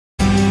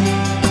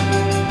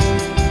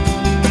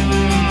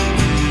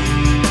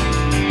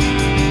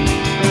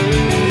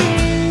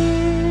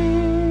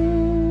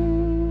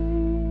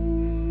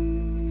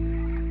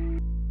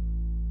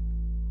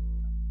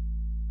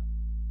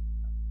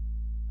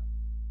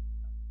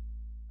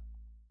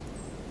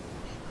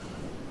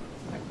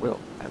will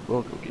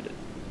go get it.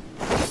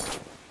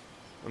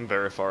 I'm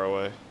very far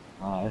away.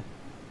 I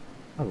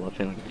love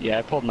him. Yeah,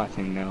 I pulled my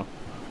thing now.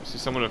 I see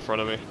someone in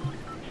front of me.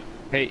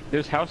 Hey,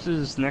 there's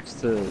houses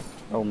next to...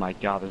 Oh my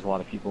god, there's a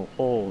lot of people.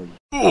 Holy...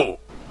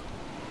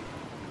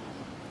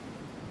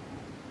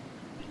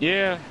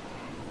 Yeah.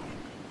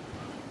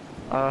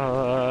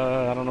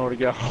 I don't know where to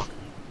go.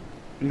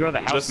 You can go to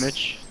the house,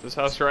 Mitch. This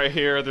house right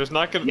here. There's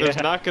not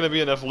gonna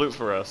be enough loot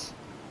for us.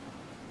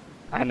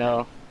 I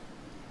know.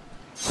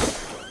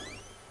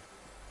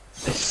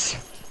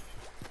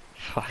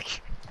 Fuck.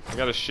 I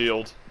got a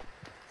shield.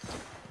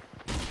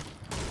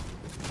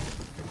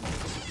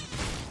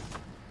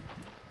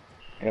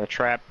 I got a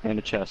trap and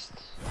a chest.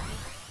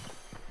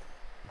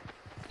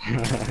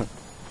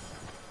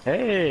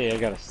 Hey, I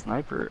got a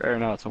sniper. Or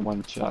no, it's a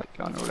one-shot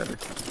gun or whatever.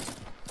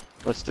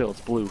 But still,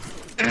 it's blue.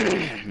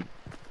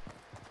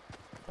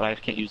 But I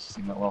can't use this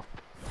thing that well.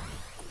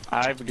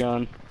 I have a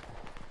gun.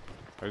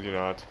 I do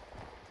not.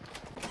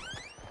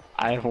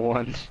 I have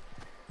one.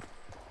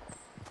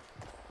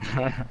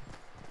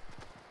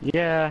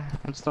 Yeah,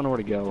 I just don't know where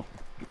to go.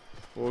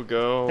 We'll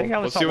go. I think I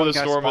Let's see where the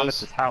storm is.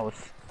 At this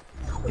house.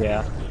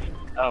 Yeah.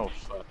 Oh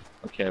fuck.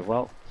 Okay,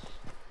 well.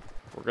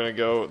 We're gonna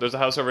go. There's a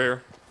house over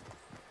here.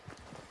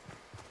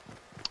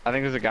 I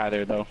think there's a guy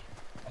there though.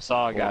 I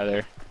saw a guy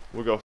there.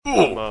 We'll go.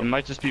 It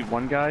might just be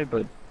one guy,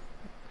 but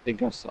I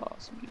think I saw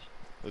somebody.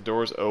 The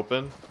door's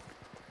open.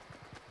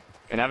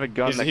 And I have a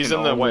gun. He's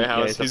in the White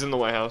House. He's in the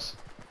White House.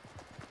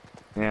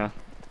 Yeah.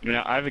 I mean,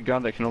 I have a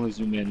gun that can only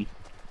zoom in.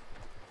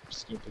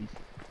 Stupid.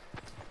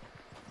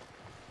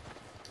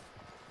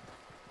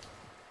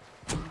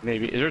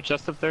 Maybe. Is there a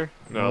chest up there?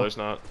 No, there's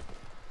not.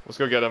 Let's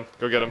go get him.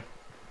 Go get him.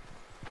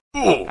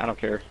 I don't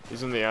care.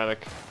 He's in the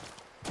attic.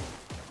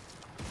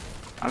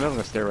 I'm just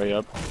gonna stay right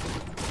up.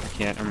 I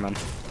can't. Never mind.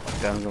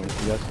 Okay, I'm going to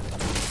see that.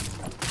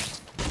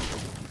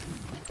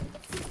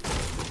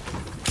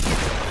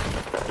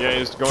 Yeah,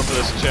 he's going for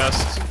this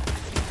chest.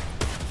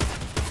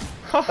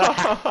 Ha ha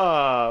ha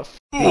ha! F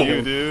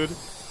you, dude.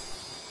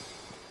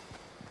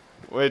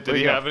 Wait, did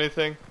he have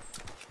anything?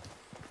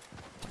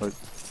 What?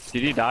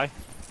 Did he die?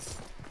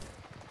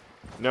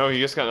 No, he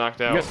just got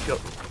knocked out.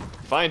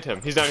 Find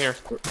him. He's down here.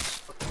 I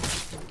was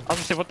gonna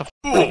say, what the f***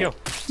 where'd he go?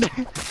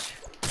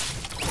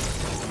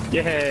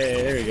 Yay,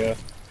 there we go.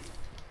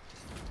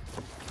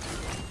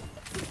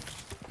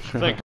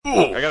 I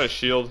got a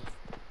shield.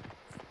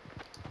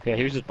 Yeah,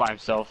 he was just by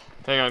himself.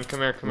 Hang on, come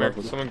here, come here.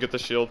 Someone get the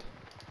shield.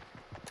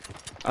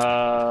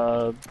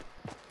 I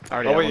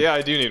already Oh wait, one. yeah,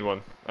 I do need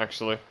one,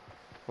 actually.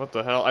 What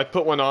the hell? I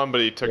put one on, but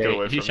he took it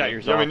away from shot me.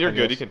 yours Yeah, I mean, off, you're I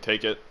good. You guess. can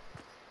take it.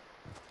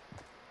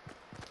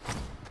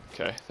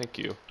 Okay, thank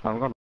you. I'm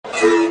going.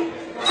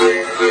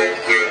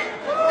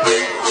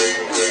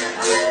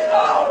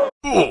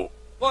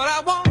 What I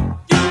want,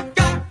 you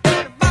got,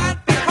 but it might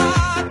be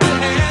hard to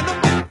handle.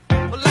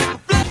 Like a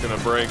flip. It's gonna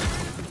break.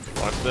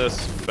 Watch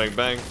this. Bang,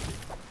 bang.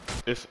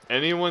 If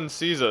anyone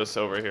sees us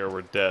over here,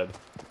 we're dead.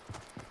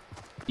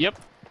 Yep.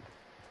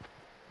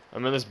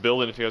 I'm in this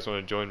building if you guys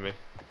want to join me.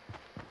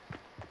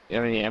 You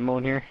have any ammo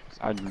in here?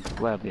 I'd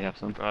gladly have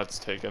some. That's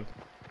taken.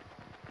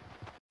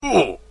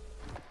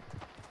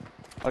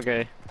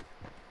 Okay.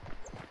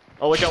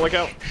 Oh, look out, look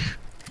out.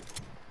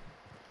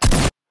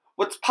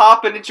 What's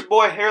poppin'? It's your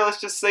boy Hairless,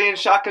 just saying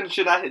shotgun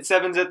should not hit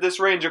sevens at this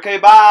range. Okay,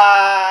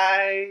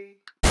 bye!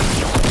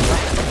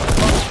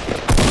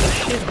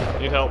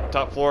 Need help.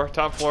 Top floor,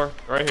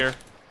 right here.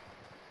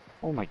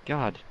 Oh my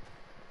god.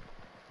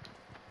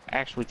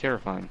 Actually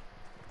terrifying.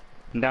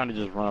 I'm down to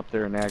just run up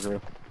there and aggro.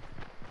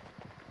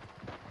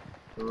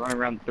 They're running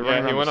around.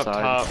 Yeah, he went up the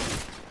side. top.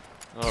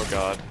 Oh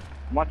god.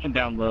 I'm watching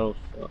down low.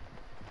 So.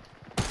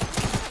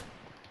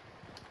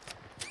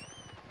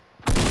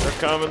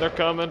 They're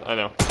coming. I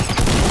know.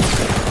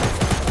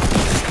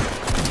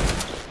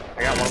 I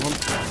got one of them.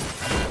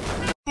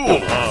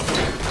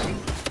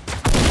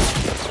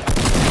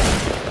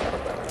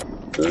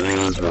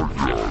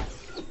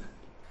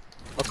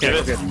 Okay,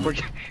 Get it. we're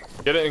good.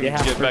 Get it and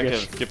Yeah, get we're back good. in.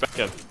 Get back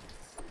in.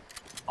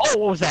 Oh,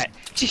 what was that?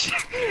 Jeez.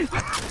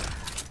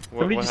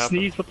 What Somebody just happened?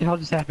 sneezed. What the hell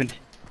just happened?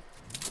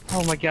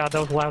 Oh my god,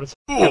 that was loud as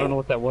I don't know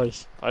what that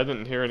was. I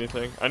didn't hear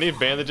anything. I need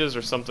bandages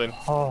or something.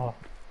 Oh.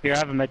 Here, I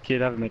have a med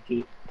kit.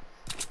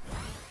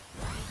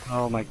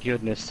 Oh my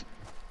goodness.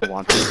 I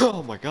want to.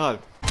 Oh my god.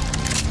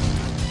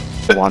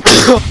 I want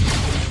to.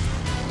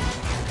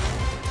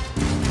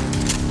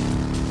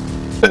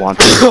 I want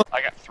to.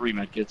 I got 3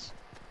 med kits.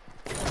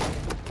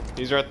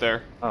 He's right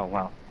there. Oh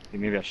wow.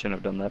 Maybe I shouldn't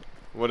have done that.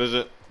 What is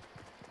it?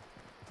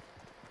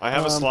 I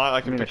have a slot.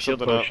 I can a pick shield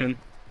something potion.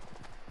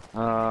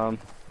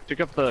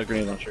 Pick up the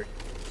grenade launcher.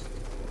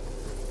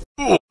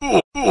 up.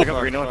 Pick up the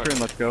grenade launcher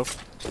and let's go.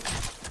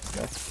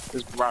 Okay.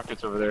 There's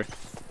rockets over there.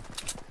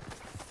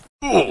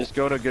 Just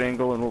go to a good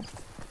angle and we'll...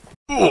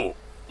 Oh,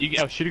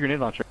 shoot a grenade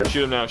launcher.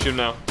 Shoot him now. Shoot him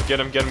now. Get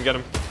him. Get him. Get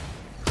him.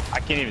 I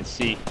can't even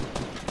see.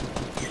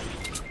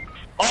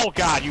 Oh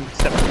god, you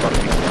stepped in front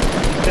of me. You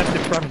stepped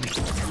in front of me.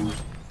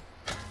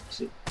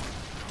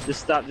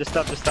 Just stop.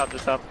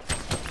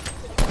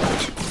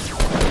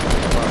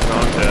 Oh,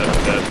 I'm dead.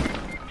 I'm dead.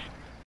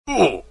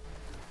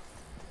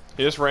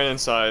 He just ran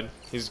inside.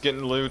 He's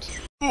getting loot.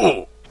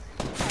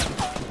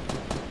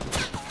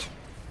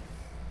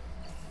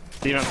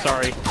 Steven, I'm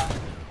sorry.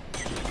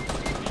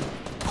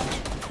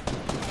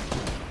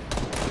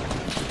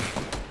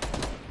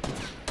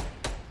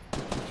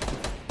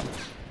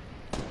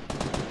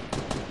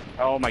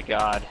 Oh my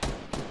god.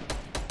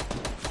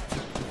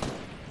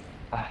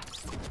 I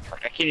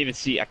can't even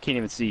see. I can't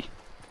even see.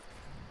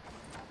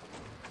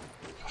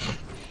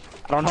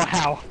 I don't know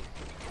how.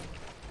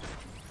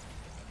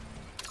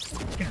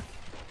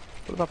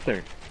 What's up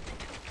there?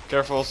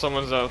 Careful,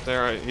 someone's out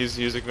there.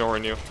 He's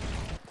ignoring you.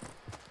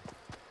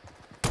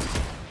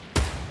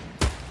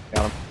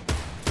 Got him.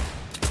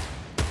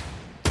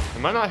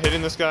 Am I not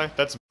hitting this guy?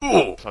 That's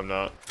I'm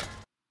not.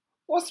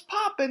 What's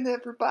poppin',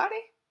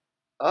 everybody?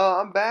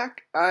 I'm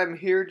back. I'm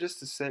here just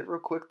to say real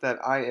quick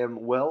that I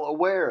am well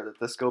aware that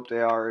the scoped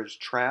AR is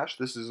trash.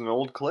 This is an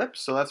old clip,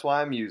 so that's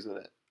why I'm using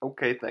it.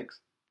 Okay,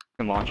 thanks.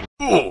 Can launch.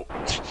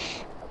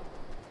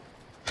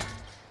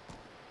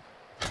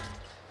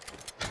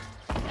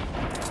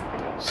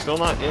 Still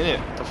not in it.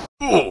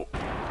 Oh,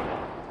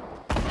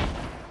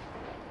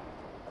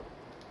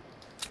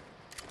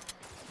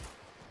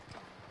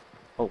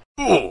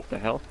 what the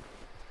hell?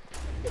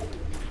 I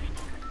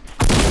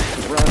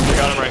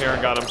got him right here.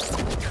 I got him.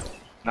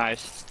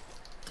 Nice.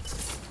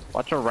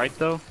 Watch our right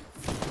though.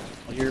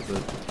 I'll hear,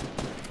 but.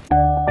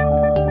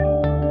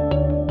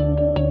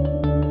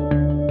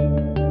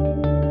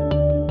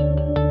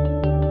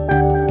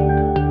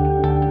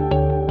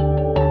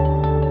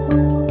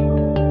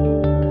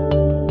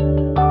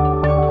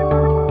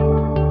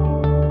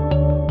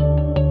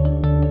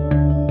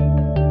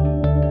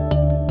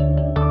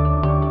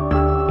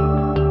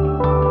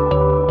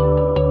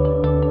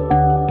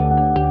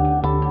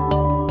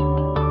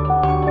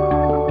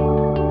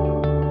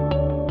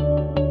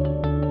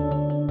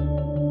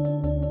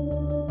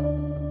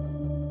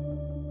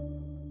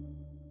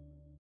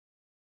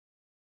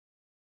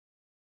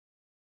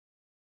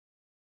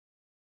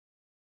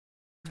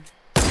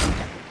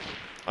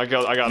 I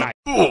got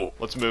him.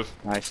 Let's move.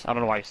 Nice. I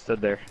don't know why he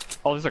stood there.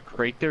 Oh, there's a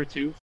crate there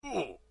too. Do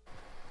you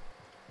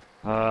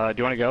want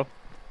to go?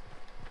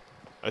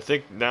 I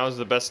think now's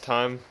the best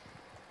time.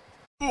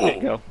 There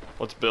you go.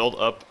 Let's build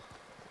up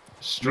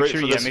straight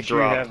for this make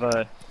drop. sure you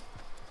have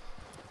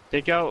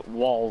take out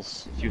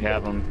walls if you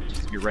have them,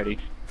 just to be ready.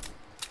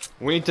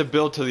 We need to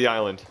build to the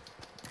island.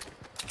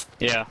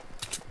 Yeah.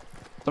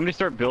 Somebody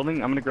start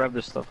building. I'm gonna grab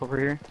this stuff over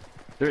here.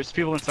 There's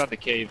people inside the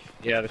cave.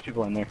 Yeah, there's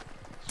people in there.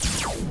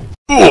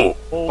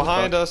 Oh,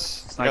 Behind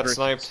us. I got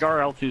sniped. Scar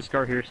L2,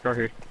 Scar here, Scar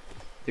here.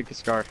 Take the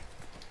Scar.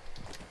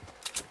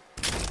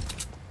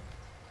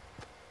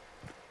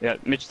 Yeah,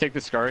 Mitch, take the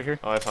Scar right here.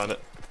 Oh, I found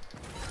it.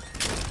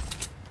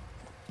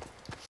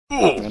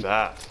 What's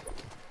that?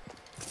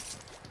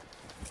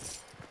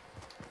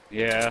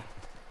 Yeah.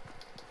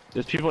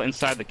 There's people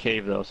inside the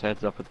cave though, so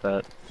heads up with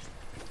that.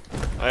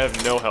 I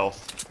have no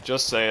health.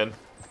 Just saying.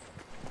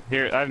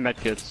 Here, I have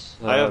medkits.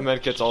 I have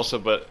medkits also,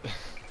 but...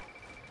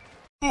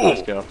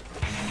 Let's go.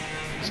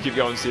 Just keep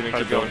going, Steven,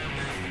 keep going.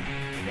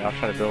 Yeah, I'll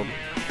try to build.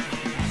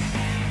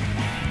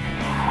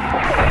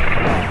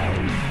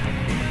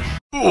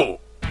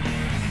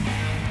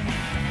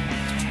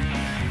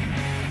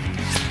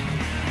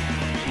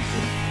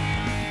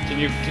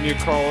 Can you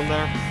crawl in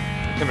there?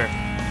 Come here.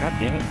 God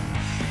damn it.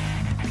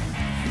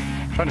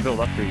 I'm trying to build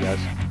up for you guys.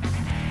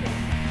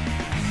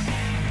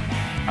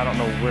 I don't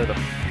know where the...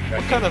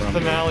 What kind of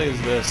finale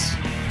is this?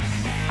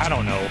 I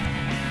don't know.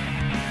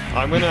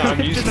 I'm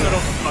using it.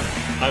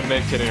 I'm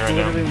medkitting right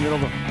now. Literally in the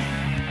middle of...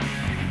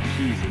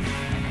 Jesus.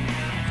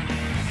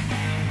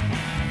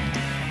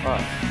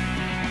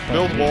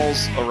 Build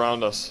walls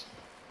around us.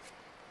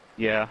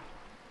 Yeah.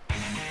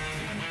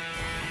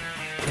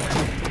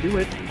 Do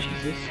it,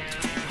 Jesus.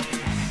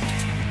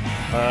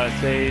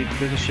 Say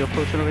there's a shield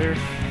potion over here.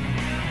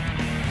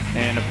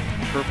 And a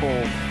purple,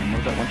 what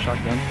was that one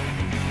shotgun?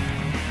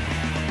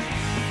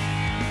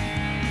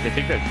 Yeah,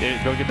 take that,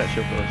 go get that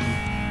shield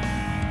potion.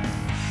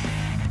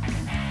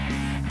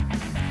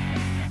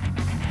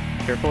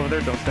 Careful over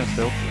there, don't stand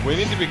still. We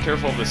need to be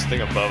careful of this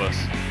thing above us.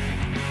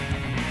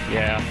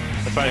 Yeah,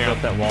 that's why I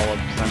built that wall up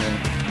center.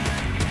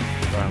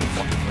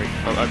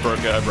 I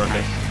broke it.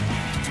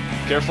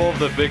 Careful of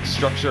the big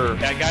structure.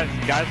 Yeah,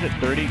 guys at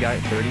 30, guy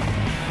at 30.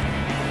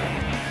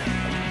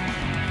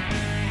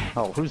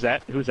 Oh, who's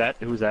that? Who's that?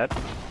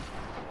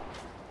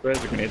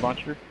 Where's the grenade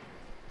launcher?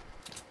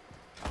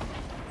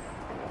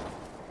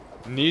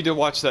 Need to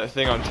watch that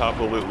thing on top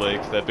of Loot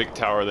Lake, that big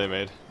tower they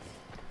made.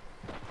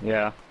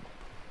 Yeah.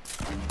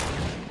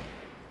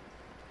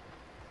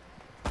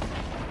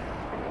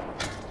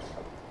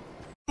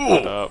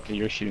 Okay,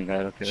 you're shooting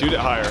that, okay. Shoot it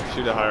higher,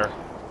 shoot it higher.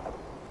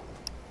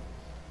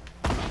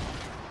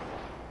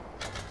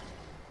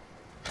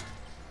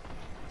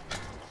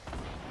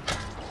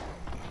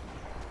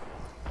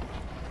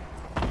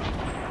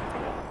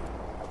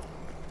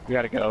 We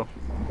gotta go.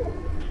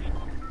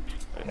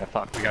 Yeah,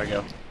 fuck, we gotta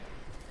go.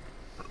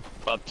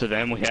 Up to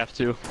them, we have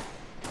to.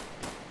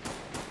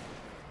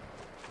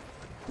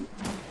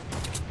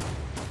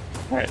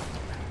 Alright.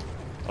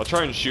 I'll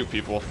try and shoot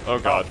people. Oh Oh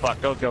god.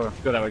 fuck, go that way,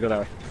 go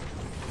that way.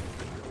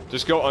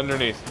 Just go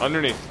underneath.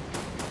 Underneath.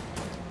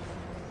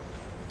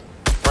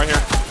 Right here.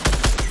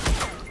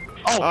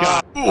 Oh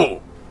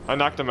god! I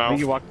knocked him out.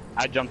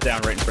 I jumped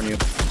down right in front of you.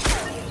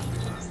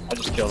 I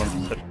just killed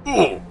him.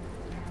 Alright,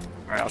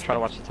 I'll try to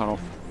watch the tunnel.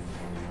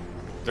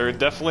 They're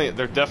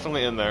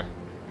definitely in there.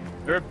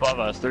 They're above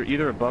us. They're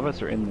either above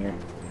us or in there.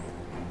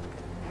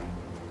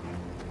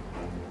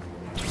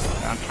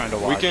 I'm trying to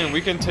watch. We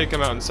can take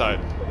him out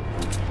inside.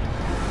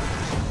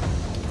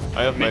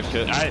 I have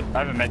medkit. I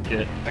have a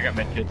medkit. I got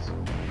medkits.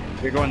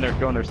 You're going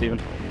there,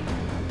 Steven.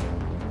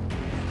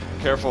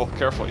 Careful,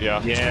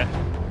 yeah. Yeah.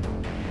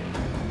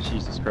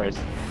 Jesus Christ.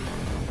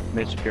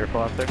 Mitch,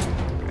 careful out there.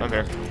 I'm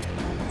here.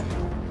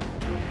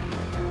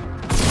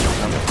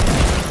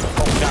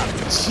 Oh god.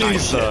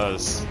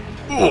 Jesus.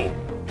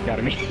 Got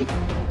him.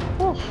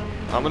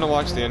 I'm gonna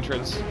watch the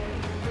entrance.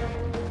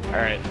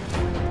 Alright.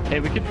 Hey,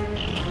 we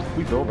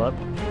build up.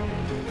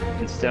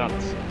 And stay on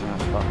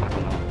fuck, I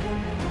don't know.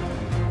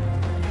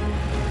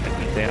 I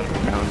can stay on the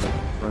ground.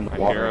 We're in the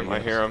water. I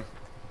hear him.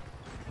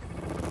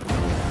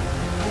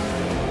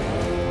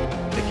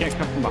 They can't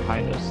come from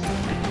behind us.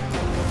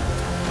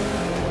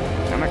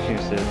 I'm actually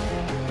gonna sit.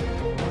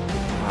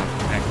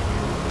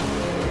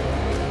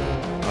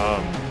 I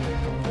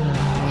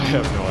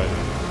have no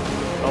idea.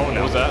 Oh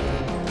no. What was that?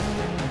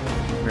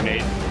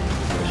 Grenade.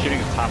 They're shooting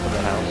at the top of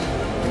the house.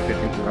 I think they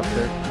think we're up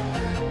there.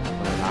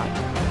 But they're not.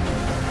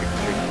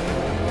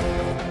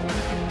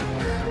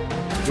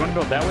 Do you want to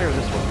go that way or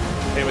this way?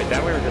 Hey, wait,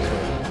 that way or this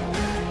way?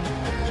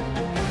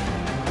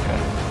 Okay.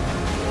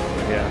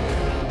 Yeah.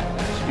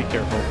 Just be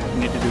careful. You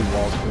need to do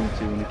wall swing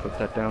too when you put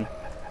that down.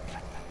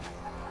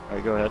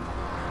 Alright, go ahead.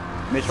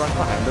 Mitch, right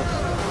behind us.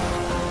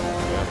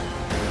 Yeah.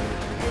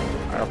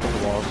 Alright, I'll put the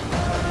walls.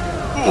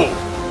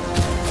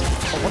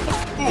 Oh, what the?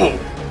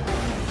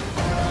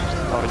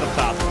 Oh, he's up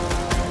top.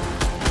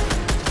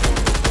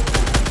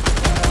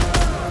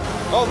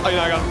 Oh, I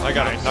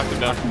got him. Knocked him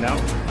down. No.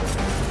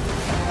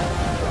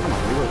 Come on,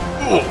 do it.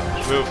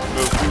 Move.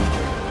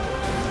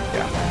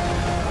 Yeah.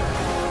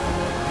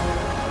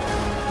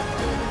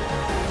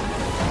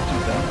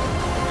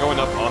 I'm going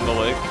up on the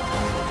lake.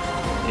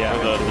 Yeah. Or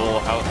the little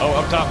house. Oh,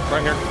 up top,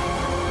 right here.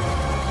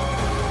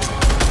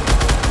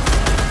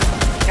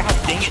 God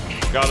dang it.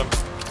 Got him.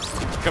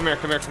 Come here.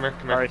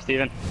 Alright,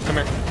 Steven. Come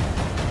here.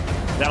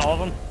 Is that all of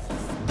them?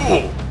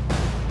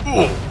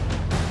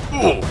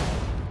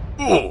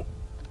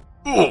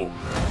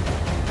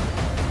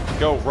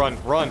 Go, run.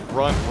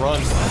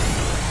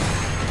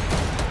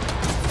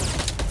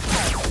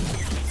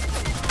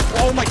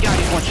 Oh my god,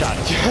 he's one shot.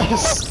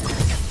 Yes!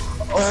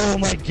 Oh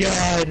my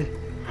god.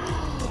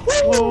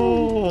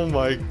 Oh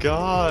my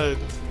god.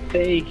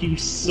 Thank you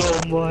so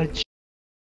much.